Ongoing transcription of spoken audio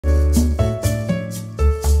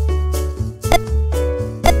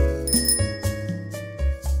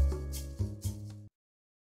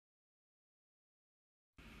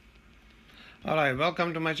Alright,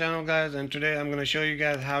 welcome to my channel guys, and today I'm going to show you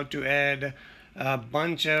guys how to add a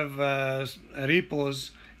bunch of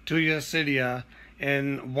repos to your Cydia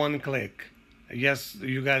in one click. Yes,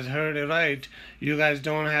 you guys heard it right. You guys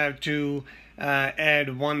don't have to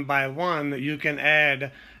add one by one. You can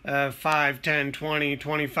add 5, 10, 20,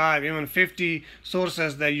 25, even 50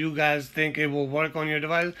 sources that you guys think it will work on your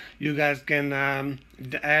device. You guys can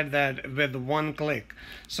add that with one click.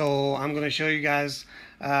 So I'm going to show you guys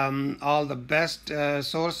all the best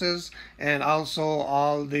sources, and also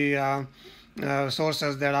all the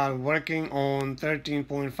sources that are working on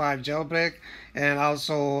 13.5 jailbreak, and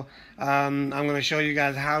also I'm going to show you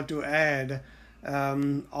guys how to add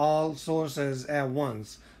all sources at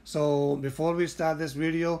once. So before we start this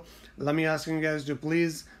video, let me ask you guys to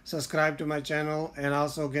please subscribe to my channel, and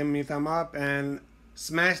also give me a thumb up and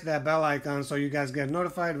smash that bell icon so you guys get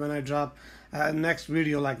notified when I drop next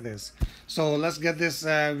video like this. So let's get this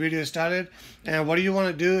video started. And what you want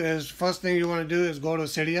to do is, first thing you want to do is go to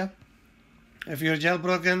Cydia. If you're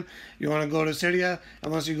jailbroken, you want to go to Cydia,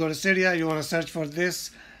 and once you go to Cydia, you want to search for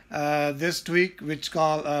this tweak, which is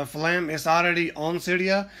called Flame. It's already on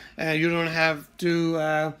Cydia, and you don't have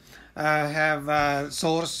to have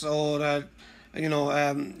source, or you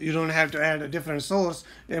don't have to add a different source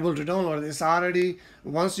able to download. It's already,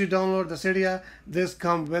 once you download the Cydia, this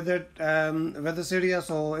comes with it, with the Cydia,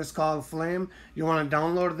 so it's called Flame. You want to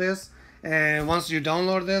download this, and once you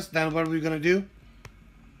download this, then what we're going to do,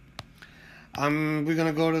 we're going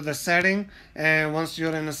to go to the setting, and once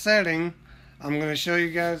you're in the setting, I'm going to show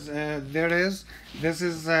you guys, there it is. This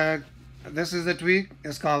is the tweak.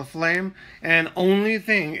 It's called Flame, and only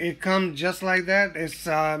thing, it comes just like that. It's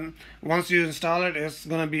once you install it, it's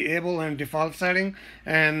going to be able in default setting.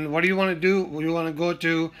 And what do you want to do? You want to go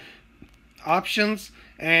to options,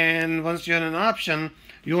 and once you're in option,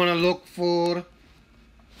 you want to look for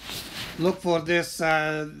this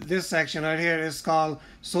this section right here. It's called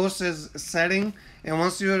sources setting, and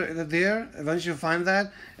once you're there, once you find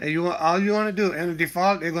that, all you want to do, in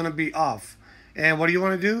default it's going to be off. And what do you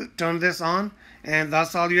want to do? Turn this on, and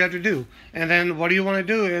that's all you have to do. And then what you want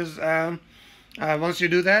to do is, once you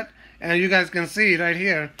do that, and you guys can see right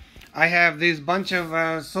here, I have these bunch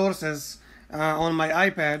of sources on my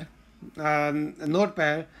iPad,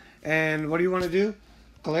 notepad. And what do you want to do?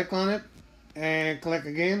 Click on it, and click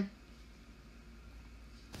again.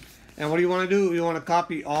 And what do you want to do? You want to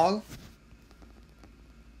copy all.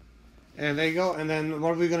 And there you go. And then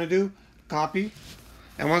what are we going to do? Copy.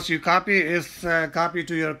 And once you copy, it's copy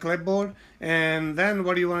to your clipboard. And then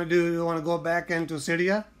what do you want to do? You want to go back into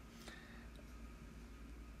Cydia.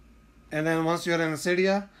 And then once you're in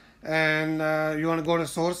Cydia, and you want to go to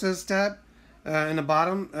Sources tab in the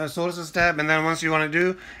bottom, Sources tab. And then once you want to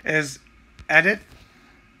do is Edit,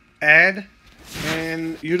 Add.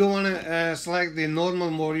 And you don't want to select the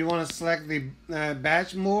normal mode. You want to select the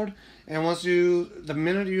batch mode. And once the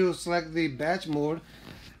minute you select the batch mode,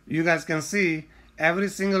 you guys can see every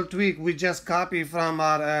single tweak we just copy from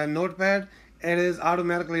our notepad. It is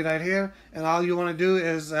automatically right here, and all you want to do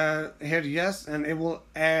is hit yes, and it will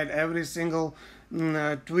add every single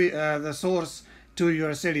tweak, the source, to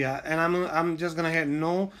your Cydia. And I'm just gonna hit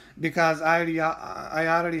no, because I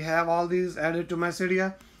already have all these added to my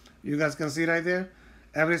Cydia. You guys can see right there,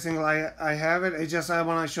 every single I have it. It's just I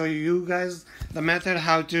want to show you guys the method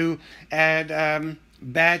how to add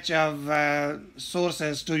batch of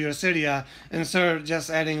sources to your Cydia, instead of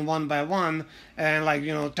just adding one by one, and like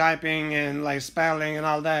typing and like spelling and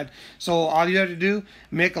all that. So all you have to do,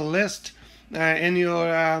 make a list in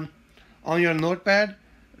your on your notepad,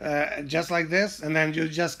 just like this, and then you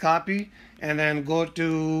just copy, and then go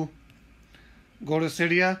to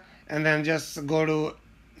Cydia, and then just go to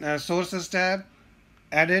Sources tab,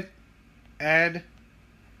 Edit, Add,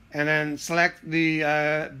 and then select the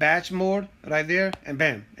batch mode right there, and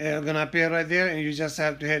bam, it's gonna appear right there, and you just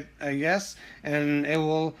have to hit yes, and it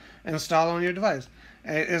will install on your device.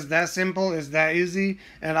 It's that simple, it's that easy.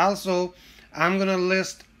 And also, I'm gonna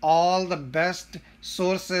list all the best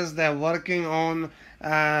sources that are working on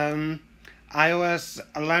iOS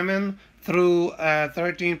 11 through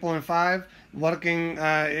 13.5, working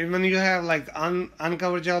even you have like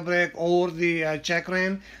uncover jailbreak or the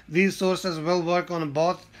check-ran. These sources will work on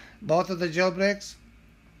both of the jailbreaks,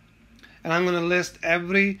 and I'm going to list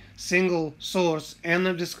every single source in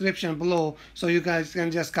the description below, so you guys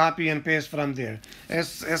can just copy and paste from there.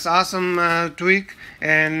 It's awesome tweak,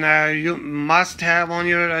 and you must have on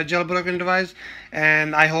your jailbroken device.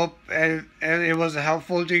 And I hope it was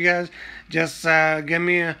helpful to you guys. Just give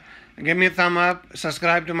me a thumb up,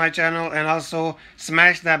 subscribe to my channel, and also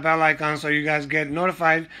smash that bell icon so you guys get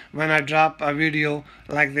notified when I drop a video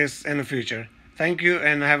like this in the future. Thank you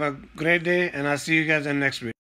and have a great day, and I'll see you guys in the next video.